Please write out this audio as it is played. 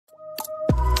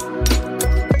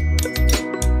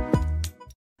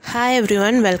Hi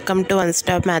everyone, welcome to One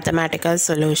Stop Mathematical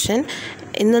Solution.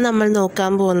 ഇന്ന് നമ്മൾ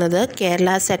നോക്കാൻ പോകുന്നത് Kerala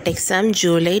set exam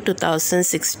July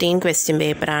 2016 question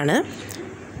paper ആണ്.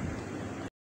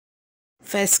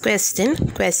 First question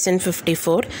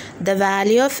 54. The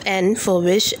value of n for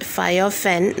which phi of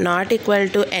n not equal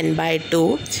to n by 2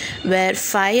 where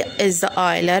phi is the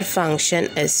Euler function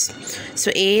is. So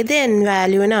ഏത് n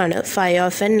വാല്യൂവിനാണ് phi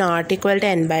of n not equal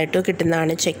to n by 2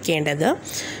 കിട്ടുന്നതാണ് check ചെയ്യേണ്ടത്.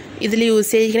 ഇതിൽ use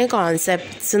ചെയ്തിരിക്കുന്ന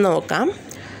concepts നോക്കാം.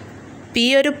 P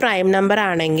ഒരു prime number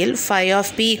ആണെങ്കിൽ phi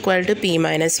of P equal to P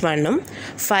minus വണ്ണും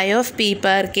phi of P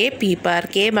per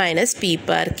K minus P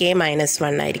per K minus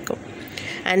one ആയിരിക്കും.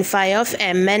 And phi of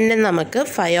M N നമുക്ക്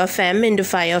phi of M into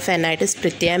phi of N ആയിട്ട്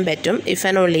split ചെയ്യാൻ പറ്റും if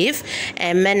and only if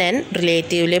M N N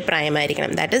relatively prime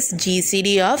ആയിരിക്കണം. That is G C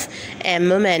D of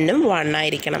എമ്മും എന്നും 1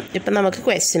 ആയിരിക്കണം. ഇപ്പം നമുക്ക്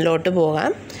ക്വസ്റ്റ്യനിലോട്ട്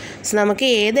പോകാം. സോ നമുക്ക്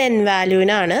ഏത് N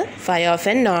വാല്യൂവിനാണ് phi of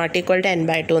N not equal to N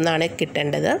by 2 എന്നാണ്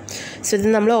കിട്ടേണ്ടത്. സോ ഇത്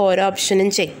നമ്മൾ ഓരോ ഓപ്ഷനും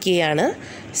ചെക്ക് ചെയ്യാണ്.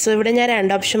 സോ ഇവിടെ ഞാൻ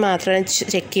 2 ഓപ്ഷൻ മാത്രമേ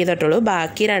ചെക്ക് ചെയ്തിട്ടുള്ളൂ,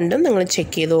 ബാക്കി രണ്ടും നിങ്ങൾ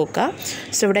ചെക്ക് ചെയ്ത് നോക്കുക.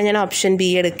 സോ ഇവിടെ ഞാൻ ഓപ്ഷൻ ബി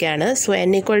എടുക്കുകയാണ്. സോ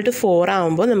എൻ ഈക്വൽ ടു 4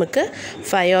 ആകുമ്പോൾ നമുക്ക്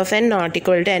phi of N not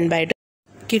equal to N by 2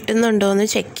 കിട്ടുന്നുണ്ടോ എന്ന്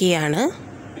ചെക്ക് ചെയ്യാണ്.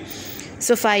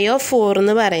 സോ phi ഓഫ് 4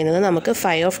 എന്ന് പറയുന്നത് നമുക്ക്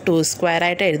phi ഓഫ് 2 സ്ക്വയർ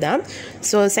ആയിട്ട് എഴുതാം.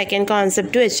 സോ സെക്കൻഡ്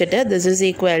കോൺസെപ്റ്റ് വെച്ചിട്ട് this is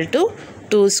equal to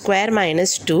 2 square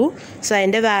minus 2. So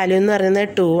അതിൻ്റെ വാല്യൂ എന്ന്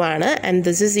പറയുന്നത് 2 ആണ്. And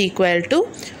this is equal to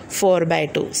 4 by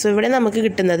 2. So ഇവിടെ നമുക്ക്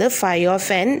കിട്ടുന്നത് phi of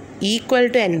n equal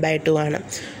to n by 2 ആണ്.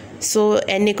 സോ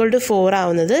n ഈക്വൽ ടു 4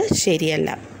 ആവുന്നത് ശരിയല്ല.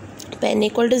 അപ്പോൾ n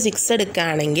ഈക്വൽ ടു 6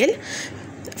 എടുക്കുകയാണെങ്കിൽ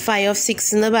phi ഓഫ്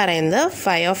 6 എന്ന് പറയുന്നത്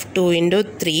phi of 2 into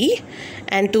 3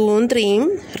 and 2ഉം 3ഉം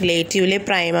relatively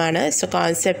prime ആണ്. സോ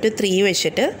കോൺസെപ്റ്റ് 3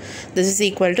 വെച്ചിട്ട് this is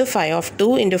equal to phi of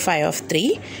 2 into phi of 3.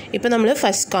 ഇപ്പോൾ നമ്മൾ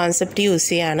ഫസ്റ്റ് കോൺസെപ്റ്റ് യൂസ്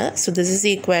ചെയ്യാണ്. So this is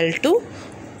equal to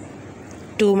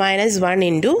 2 minus 1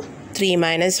 into 3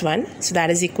 minus 1, so that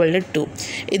is equal to 2.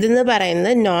 ഇതെന്ന്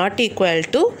പറയുന്നത് not equal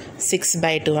to 6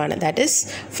 by 2 ആണ്. That is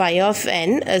phi of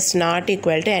n is not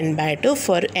equal to n by 2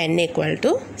 for n equal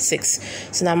to 6.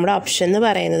 So നമ്മുടെ option എന്ന്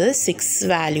പറയുന്നത് 6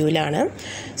 വാല്യൂവിലാണ്.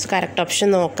 So correct option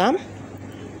നോക്കാം.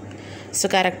 So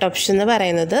correct option എന്ന്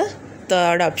പറയുന്നത്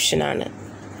third ഓപ്ഷനാണ്.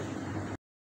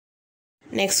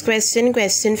 Next question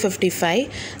 55.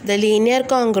 The linear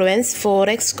congruence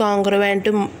 4x congruent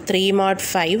to 3 mod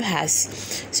 5 has.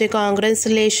 So ഈ congruence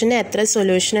റിലേഷന് എത്ര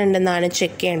solution ഉണ്ടെന്നാണ്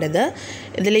ചെക്ക് ചെയ്യേണ്ടത്.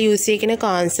 ഇതിൽ യൂസ് ചെയ്യുന്ന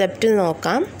കോൺസെപ്റ്റ്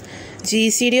നോക്കാം. G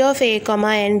C D of A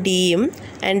N ഡിയും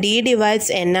ആൻഡ് ഡി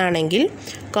ഡിവൈഡ്സ് എൻ ആണെങ്കിൽ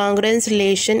congruence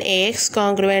relation A X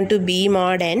congruent to B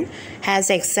mod N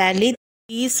has exactly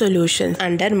ഈ solution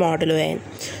under modulo N.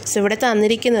 So ഇവിടെ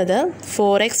തന്നിരിക്കുന്നത്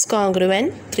 4x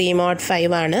കോൺഗ്രുവൻറ്റ് 3 mod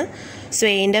 5 ആണ്. So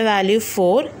എൻ്റെ value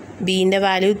 4, ബീൻ്റെ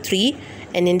value 3,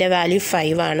 എന്നിൻ്റെ value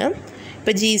 5 ആണ്.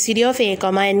 ഇപ്പോൾ G C D of A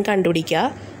N കണ്ടുപിടിക്കുക.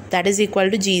 That is equal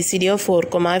to G C D of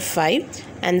 4,5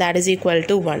 and that is equal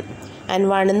to 1. And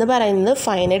 1 എന്ന് പറയുന്നത്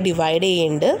 5നെ ഡിവൈഡ്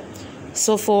ചെയ്യുന്നുണ്ട്.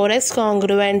 So 4x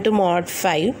congruent to mod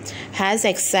 5 has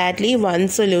exactly 1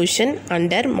 solution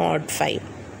under mod 5.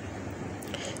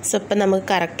 So ഇപ്പം നമുക്ക്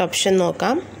correct option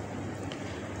നോക്കാം.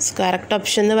 So correct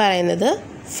option എന്ന് പറയുന്നത്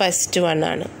first 1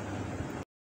 ആണ്.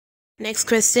 Next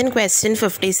question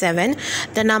 57.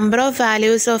 The number of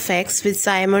values of x which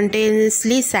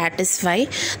simultaneously satisfy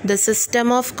the system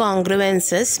of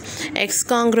congruences x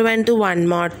congruent to 1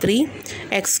 mod 3,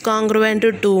 x congruent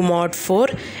to 2 mod 4,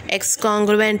 x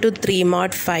congruent to 3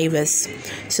 mod 5 is.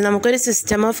 So നമുക്കൊരു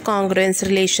system of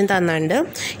congruence relation തന്നുണ്ട്.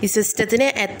 ഈ സിസ്റ്റത്തിന്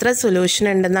എത്ര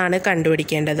solution ഉണ്ടെന്നാണ്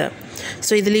കണ്ടുപിടിക്കേണ്ടത്.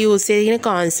 So ഇതിൽ use ചെയ്തിരിക്കുന്ന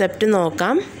concept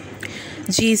നോക്കാം.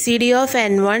 G C D of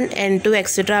n1 n2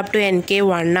 etcetera up to nk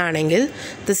 1 ആണെങ്കിൽ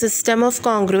the system of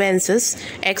കോൺഗ്രുവൻസസ്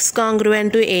X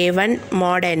congruent to a1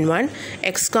 mod n1,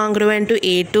 X congruent to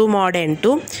a2 mod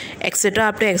n2 etcetera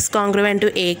up to X congruent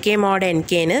to ak mod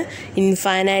nkന്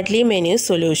infinitely many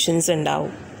solutions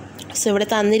ഉണ്ടാവും. So ഇവിടെ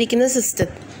തന്നിരിക്കുന്ന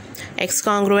system X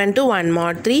congruent to 1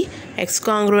 mod 3, X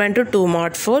congruent to 2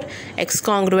 mod 4, X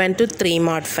congruent to 3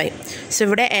 mod 5. So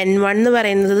ഇവിടെ n1 എന്ന്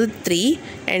പറയുന്നത് 3,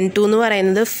 n2 എന്ന്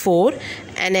പറയുന്നത് 4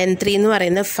 and n3 എന്ന്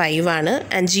പറയുന്നത് 5 ആണ്.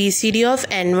 And G C D of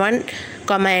n1,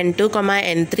 n2,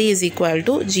 n3 is equal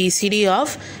to G C D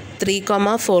of 3,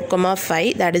 4,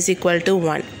 5 that is equal to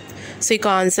 1. So ഈ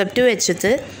concept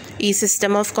വെച്ചിട്ട് ഈ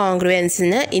system of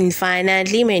കോൺഗ്രുവൻസിന്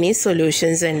infinitely many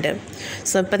solutions ഉണ്ട്.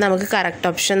 സോ ഇപ്പം നമുക്ക് കറക്റ്റ്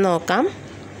ഓപ്ഷൻ നോക്കാം.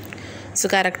 സോ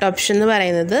കറക്റ്റ് ഓപ്ഷൻ എന്ന്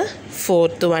പറയുന്നത്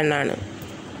fourth 1 ആണ്.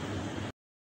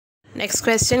 Next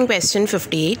question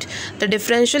 58. The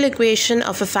differential equation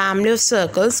of a family of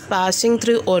circles passing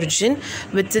through origin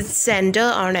with its center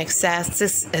on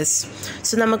x-axis is.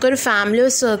 So നമുക്കൊരു family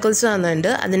of circles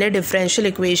തന്നിട്ടുണ്ട്. അതിൻ്റെ ഡിഫറൻഷ്യൽ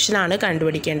ഇക്വേഷൻ ആണ്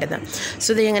കണ്ടുപിടിക്കേണ്ടത്. So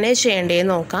ഇത് എങ്ങനെ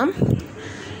ചെയ്യേണ്ടതെന്ന് നോക്കാം.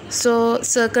 സോ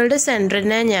സർക്കിളിൻ്റെ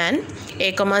സെൻറ്ററിനെ ഞാൻ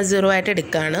a,0 ആയിട്ട്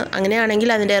എടുക്കുകയാണ്. അങ്ങനെയാണെങ്കിൽ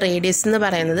അതിൻ്റെ റേഡിയസ് എന്ന്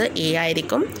പറയുന്നത് a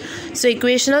ആയിരിക്കും. So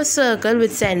equation of circle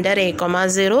with centre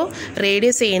a,0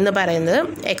 radius a എന്ന് പറയുന്നത്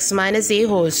x minus a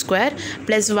whole square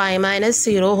plus y minus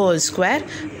 0 whole square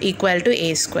equal to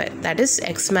a square. That is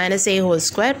x minus a whole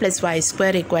square plus y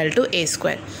square equal to a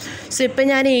square. So ഇപ്പം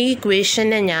ഞാൻ ഈ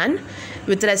ഇക്വേഷനെ ഞാൻ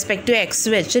with respect to x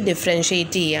വെച്ച്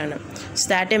differentiate ചെയ്യാണ്. So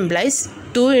that implies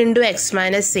 2 into x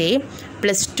minus a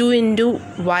plus 2 into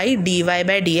y dy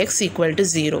by dx equal to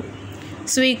 0.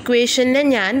 So ഇക്വേഷനെ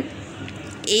ഞാൻ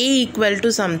a equal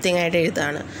to something ആയിട്ട്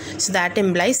എഴുതാണ്. So that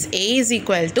implies a is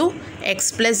equal to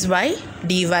x plus y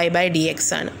dy by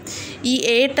dx ആണ്. ഈ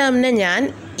a ടേമിനെ ഞാൻ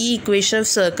ഈ equation of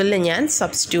സർക്കിളിൽ ഞാൻ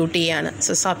substitute ചെയ്യാണ്.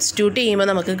 So substitute ചെയ്യുമ്പോൾ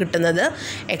നമുക്ക് കിട്ടുന്നത്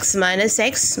x minus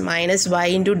X minus Y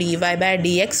into dy by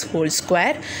dx whole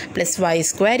square plus y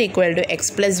square equal to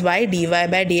x plus Y dy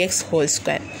by dx whole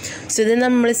square. So ഇത്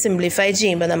നമ്മൾ സിംപ്ലിഫൈ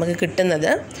ചെയ്യുമ്പോൾ നമുക്ക്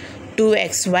കിട്ടുന്നത്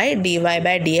 2xy dy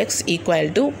by dx equal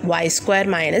to y square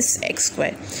minus X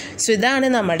square. So ഇതാണ്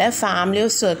നമ്മുടെ family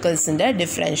of സർക്കിൾസിൻ്റെ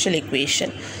differential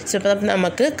equation. So ഇപ്പോൾ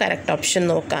നമുക്ക് correct option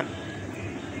നോക്കാം.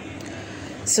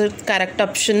 സോ കറക്റ്റ്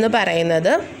ഓപ്ഷൻ എന്ന്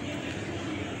പറയുന്നത്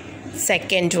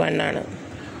സെക്കൻഡ് വൺ ആണ്.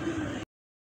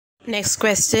 Next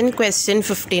question, question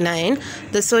 59.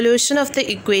 The solution of the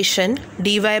equation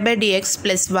dy by dx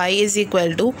plus y is equal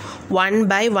to 1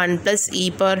 by 1 plus e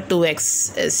power 2x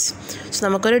is. So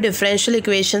നമുക്കൊരു differential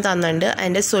equation തന്നിട്ടുണ്ട്.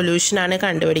 അതിൻ്റെ സൊല്യൂഷനാണ്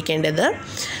കണ്ടുപിടിക്കേണ്ടത്.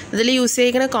 ഇതിൽ use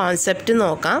ചെയ്യുന്ന concept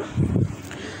നോക്കാം.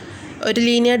 ഒരു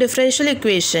linear differential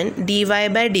equation dy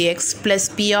by dx plus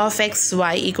p of x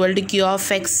y equal to q of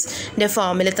xൻ്റെ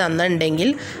ഫോമിൽ തന്നിട്ടുണ്ടെങ്കിൽ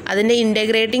അതിൻ്റെ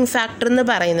ഇൻ്റഗ്രേറ്റിംഗ് ഫാക്ടർ എന്ന്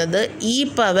പറയുന്നത് e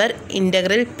power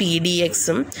integral P D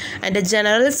എക്സും അതിൻ്റെ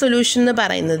ജനറൽ സൊല്യൂഷൻ എന്ന്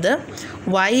പറയുന്നത്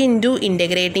y into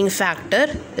integrating factor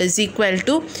is equal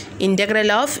to integral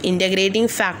of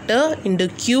integrating factor into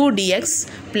q D X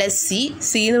plus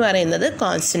C എന്ന് പറയുന്നത്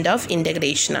കോൺസ്റ്റൻറ്റ് ഓഫ്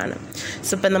ഇൻ്റഗ്രേഷൻ ആണ്.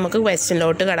 സോ ഇപ്പം നമുക്ക്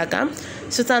ക്വസ്റ്റ്യനിലോട്ട് കിടക്കാം.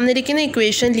 സോ തന്നിരിക്കുന്ന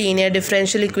ഇക്വേഷൻ ലീനിയർ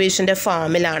ഡിഫറൻഷ്യൽ ഇക്വേഷൻ്റെ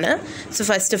ഫോമിലാണ്. So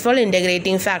first of all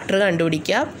integrating factor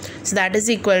കണ്ടുപിടിക്കുക. So that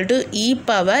is equal to E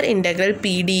power integral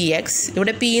P D X.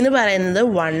 ഇവിടെ പി എന്ന് പറയുന്നത്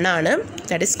 1 ആണ്.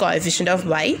 That is coefficient of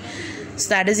y. So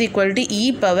that is equal to E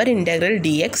power integral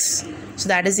D X. So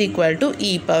that is equal to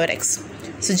E power X.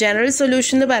 So general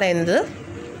solution എന്ന് പറയുന്നത്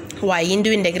y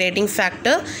into integrating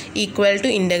factor equal to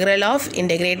integral of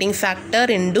integrating factor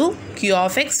into q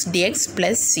of x dx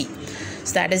plus c.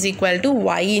 So that is equal to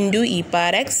y into e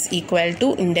power x equal to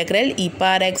integral e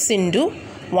power x into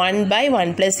 1 by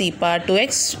 1 plus e power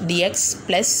 2x dx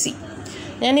plus c.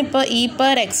 ഞാനിപ്പോൾ e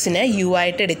power xനെ u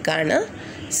ആയിട്ട് എടുക്കുകയാണ്.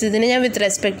 So ഇതിനെ ഞാൻ with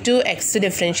respect to X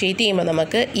differentiate ചെയ്യുമ്പോൾ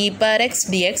നമുക്ക് e power x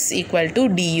dx equal to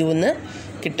du എന്ന്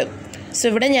കിട്ടും. So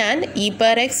ഇവിടെ ഞാൻ E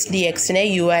power X D എക്സിനെ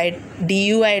D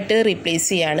U ആയിട്ട് റീപ്ലേസ്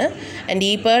ചെയ്യാണ്. ആൻഡ്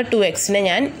ഇ പവർ 2xനെ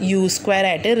ഞാൻ യു സ്ക്വയർ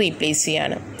ആയിട്ട് റീപ്ലേസ്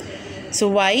ചെയ്യാണ്. So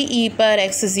Y E power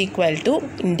X is equal to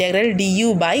integral D U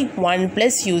by 1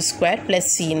 plus U square plus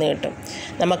C എന്ന് കിട്ടും.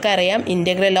 നമുക്കറിയാം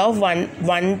integral of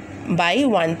 1 by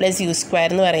 1 plus U square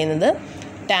എന്ന് പറയുന്നത്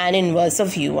ടാൻ ഇൻവേഴ്സ്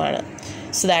ഓഫ് യു ആണ്.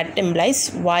 So that implies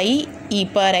Y E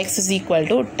power X is equal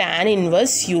to tan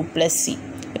inverse U plus C.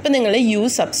 ഇപ്പം നിങ്ങൾ U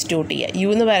substitute ചെയ്യുക. U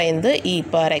എന്ന് പറയുന്നത് ഇ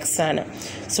പവർ എക്സ് ആണ്.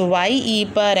 So Y E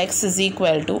power X is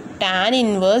equal to tan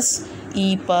inverse E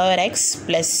power X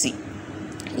plus C.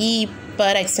 ഈ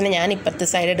power എക്സിനെ ഞാൻ ഇപ്പുറത്തെ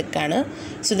side എടുക്കുകയാണ്.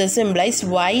 So this implies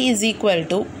Y is equal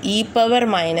to E power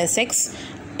minus X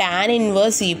tan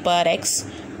inverse E power X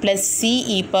plus C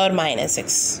E power minus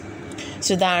X.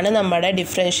 So ഇതാണ് നമ്മുടെ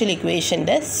differential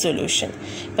ഇക്വേഷൻ്റെ solution.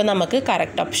 ഇപ്പം നമുക്ക്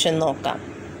correct option നോക്കാം.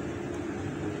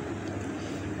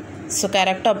 So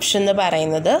correct option എന്ന്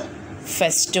പറയുന്നത്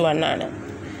first one ആണ്.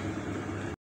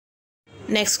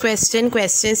 Next question,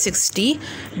 question 60.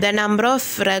 The number of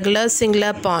regular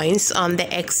singular points on the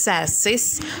x-axis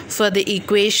for the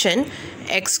equation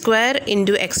x square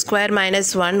into x square minus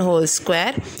 1 whole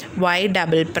square y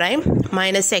double prime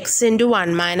minus x into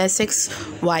 1 minus x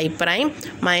y prime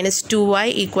minus 2y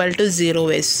equal to 0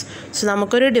 is. So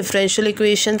നമുക്കൊരു differential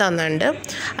equation തന്നിട്ടുണ്ട്.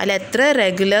 അതിൽ എത്ര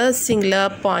regular singular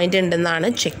point ഉണ്ടെന്നാണ്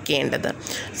check ചെയ്യേണ്ടത്.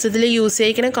 So ഇതിൽ use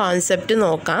ചെയ്യുന്ന concept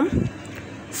നോക്കാം.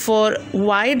 For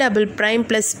y double prime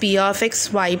plus p of x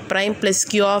y prime plus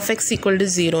q of x equal to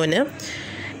 0ന്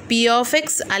p of x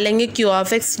അല്ലെങ്കിൽ q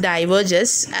of x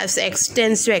diverges as x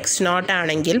tends to x naught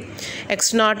ആണെങ്കിൽ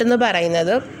x naught എന്ന്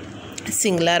പറയുന്നത്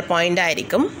singular point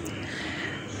ആയിരിക്കും.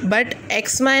 But x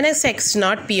minus X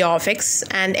not p of x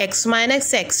and x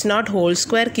minus X not whole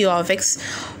square q of x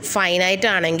finite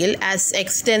ആണെങ്കിൽ as x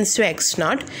tense to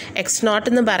X not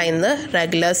എന്ന് പറയുന്നത്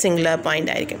regular singular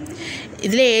point ആയിരിക്കും.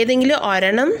 ഇതിലേതെങ്കിലും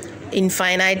ഒരെണ്ണം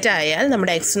infinite ആയാൽ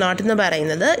നമ്മുടെ X not എന്ന്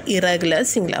പറയുന്നത് ഇറഗുലർ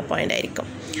സിംഗുലർ പോയിൻ്റ് ആയിരിക്കും.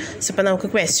 സോ ഇപ്പോൾ നമുക്ക്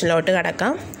ക്വസ്റ്റ്യനിലോട്ട്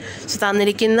കിടക്കാം. സോ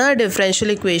തന്നിരിക്കുന്ന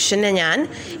ഡിഫറൻഷ്യൽ ഇക്വേഷനെ ഞാൻ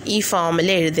ഈ ഫോമിൽ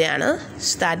എഴുതുകയാണ്.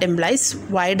 So that implies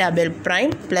y double prime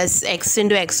plus X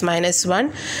into X minus 1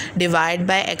 divide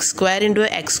by X square into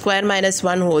X square minus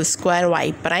 1 whole square y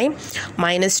prime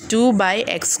minus 2 by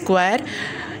X square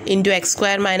into X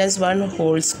square minus 1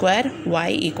 whole square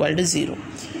y equal to 0.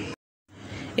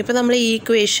 ഇപ്പോൾ നമ്മൾ ഈ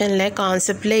ഇക്വേഷനിലെ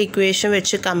കോൺസെപ്റ്റിലെ equation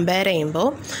വെച്ച് compare ചെയ്യുമ്പോൾ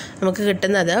നമുക്ക്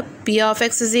കിട്ടുന്നത് P of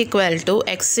X is equal to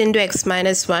X into X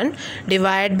minus 1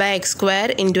 divide by X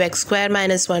square into X square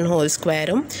minus 1 whole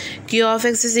സ്ക്വയറും Q of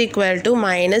X is equal to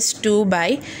minus 2 by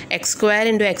X square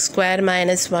into X square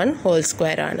minus 1 whole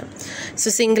സ്ക്വയറാണ്.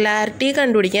 So singularity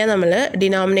കണ്ടുപിടിക്കാൻ നമ്മൾ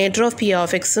denominator of P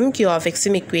of എക്സും Q of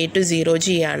എക്സും equate to 0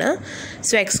 ചെയ്യാണ്.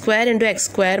 So X square into X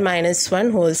square minus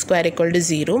 1 whole square equal to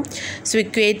 0. So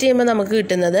equate ചെയ്യുമ്പോൾ നമുക്ക്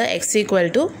കിട്ടുന്നത് X equal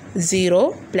to 0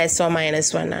 plus or minus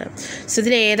 1 ആണ്. So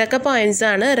ഇതിൽ ഏതൊക്കെ പോയിൻറ്റ്സ്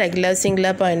ആണ് റെഗുലർ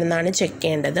സിംഗുലർ പോയിൻ്റ് എന്നാണ് ചെക്ക്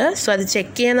ചെയ്യേണ്ടത്. സോ അത്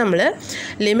ചെക്ക് ചെയ്യാൻ നമ്മൾ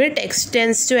limit x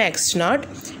tends to X not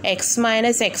X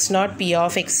minus X not P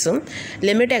of എക്സും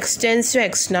limit x tends to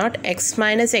X not X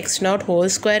minus X not whole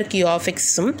square Q of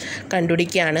എക്സും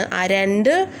കണ്ടുപിടിക്കുകയാണ്. ആ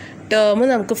രണ്ട് term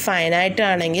നമുക്ക് ഫൈനൈറ്റ്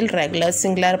ആണെങ്കിൽ റെഗുലർ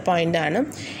സിംഗുലർ പോയിൻ്റ് ആണ്.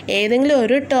 ഏതെങ്കിലും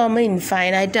ഒരു term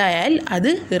infinite ആയാൽ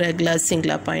അത് ഇറഗുലർ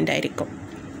സിംഗുലർ പോയിൻ്റ് ആയിരിക്കും.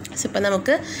 സോ ഇപ്പോൾ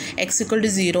നമുക്ക് എക്സ് ഈക്വൽ ടു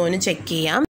 0 ചെക്ക്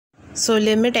ചെയ്യാം. So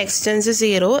limit x tends to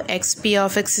 0 x p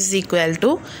of x is equal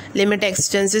to limit x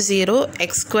tends to 0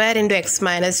 x square into x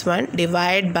minus 1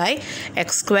 divided by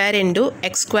x square into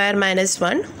x square minus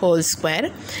 1 whole square.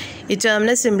 ഈ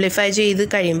ടേമിനെ simplify ചെയ്ത്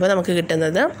കഴിയുമ്പോൾ നമുക്ക്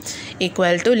കിട്ടുന്നത്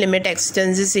equal to limit x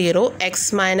tends 0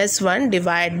 X minus 1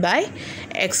 divide by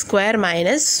X square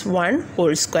minus 1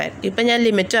 whole square. ഇപ്പം ഞാൻ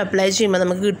limit apply ചെയ്യുമ്പോൾ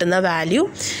നമുക്ക് കിട്ടുന്ന value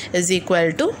is equal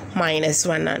to minus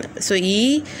 1 ആണ്. സോ ഈ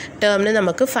ടേമിന്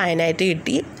നമുക്ക് ഫൈനായിട്ട്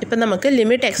കിട്ടി. ഇപ്പം നമുക്ക്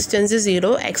limit x tends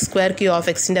 0 X square Q of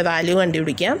എക്സിൻ്റെ വാല്യൂ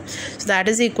കണ്ടുപിടിക്കാം. So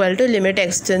that is equal to limit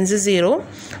x tends 0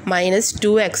 minus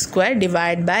 2 X square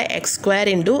divide by X square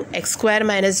into X square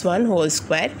minus 1 whole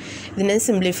square. ഇതിനെ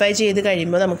സിംപ്ലിഫൈ ചെയ്ത്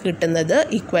കഴിയുമ്പോൾ നമുക്ക് കിട്ടുന്നത്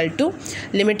equal to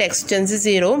limit x tends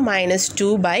 0 minus 2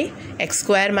 by X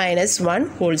square minus 1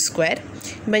 whole square.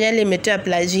 ഇപ്പോൾ ഞാൻ limit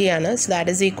apply ചെയ്യുകയാണ്. So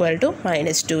that is equal to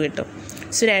minus 2 കിട്ടും.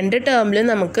 So രണ്ട് ടേമിലും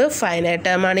നമുക്ക് ഫൈനൈറ്റ്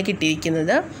ടേമാണ്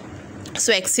കിട്ടിയിരിക്കുന്നത്.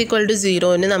 സോ എക്സ് ഈക്വൽ ടു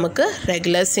 0 നമുക്ക്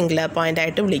റെഗുലർ സിംഗുലർ പോയിൻ്റ്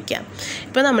ആയിട്ട് വിളിക്കാം.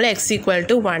 ഇപ്പോൾ നമ്മൾ എക്സ് ഈക്വൽ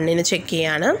ടു 1 ചെക്ക്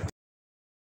ചെയ്യാണ്.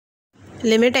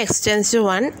 limit x tends to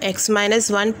 1 x minus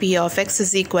 1 p of x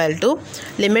is equal to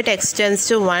limit x tends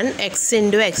to 1 x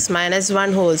into x minus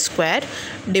 1 whole square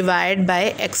divided by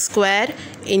x square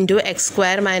into x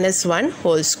square minus 1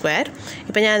 whole square.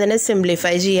 ഇപ്പോൾ ഞാൻ അതിനെ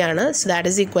simplify ചെയ്യാണ്. So that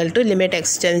is equal to limit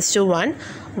x tends to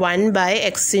 1 by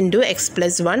X into X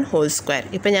plus 1 whole square.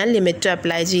 ഇപ്പോൾ ഞാൻ limit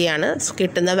apply ചെയ്യാണ്. So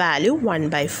കിട്ടുന്ന value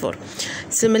 1/4.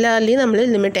 Similarly നമ്മൾ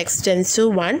limit x tends to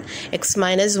 1 X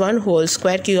minus 1 whole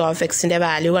square Q of എക്സിൻ്റെ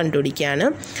value കണ്ടുപിടിക്കുകയാണ്.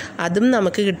 അതും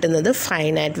നമുക്ക് കിട്ടുന്നത്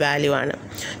finite value ആണ്.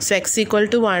 സോ എക്സ് ഈക്വൽ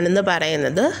ടു 1 എന്ന്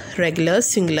പറയുന്നത് റെഗുലർ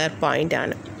സിംഗുലർ പോയിൻ്റ്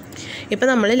ആണ്. ഇപ്പോൾ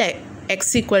നമ്മൾ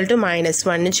എക്സ് ഈക്വൽ ടു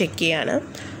 -1 ചെക്ക് ചെയ്യാണ്.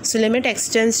 So limit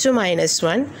x tends to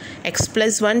 -1 X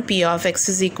plus 1 P of X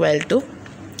is equal to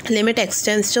limit x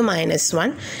tends to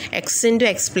 -1 x into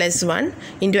x plus 1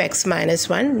 into x minus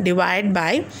 1 divide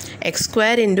by x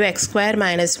square into x square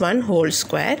minus 1 whole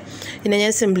square. ഇതിനെ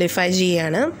ഞാൻ simplify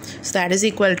ചെയ്യാണ്. So that is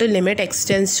equal to limit x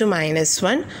tends to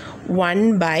 -1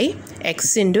 by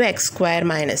X into X square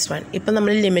minus 1. ഇപ്പം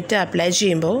നമ്മൾ limit apply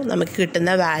ചെയ്യുമ്പോൾ നമുക്ക്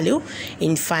കിട്ടുന്ന value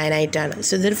infinite ആണ്.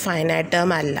 So ഇതൊരു ഫൈനൈറ്റ്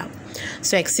ടേം അല്ല.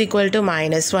 സോ എക്സ് ഈക്വൽ ടു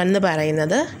 -1 എന്ന്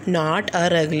പറയുന്നത് not A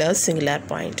regular singular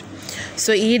point.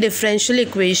 So ഈ ഡിഫറൻഷ്യൽ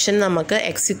ഇക്വേഷൻ നമുക്ക്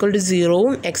X equal to 0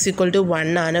 X equal to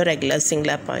 1 ആണ് regular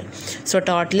singular point. So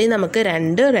totally നമുക്ക്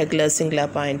 2 റെഗുലർ സിംഗുലർ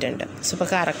പോയിൻ്റ് ഉണ്ട്. സോ ഇപ്പോൾ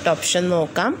കറക്റ്റ് ഓപ്ഷൻ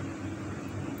നോക്കാം.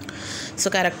 സോ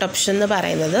കറക്റ്റ് ഓപ്ഷൻ എന്ന്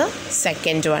പറയുന്നത്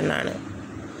സെക്കൻഡ് 1 ആണ്.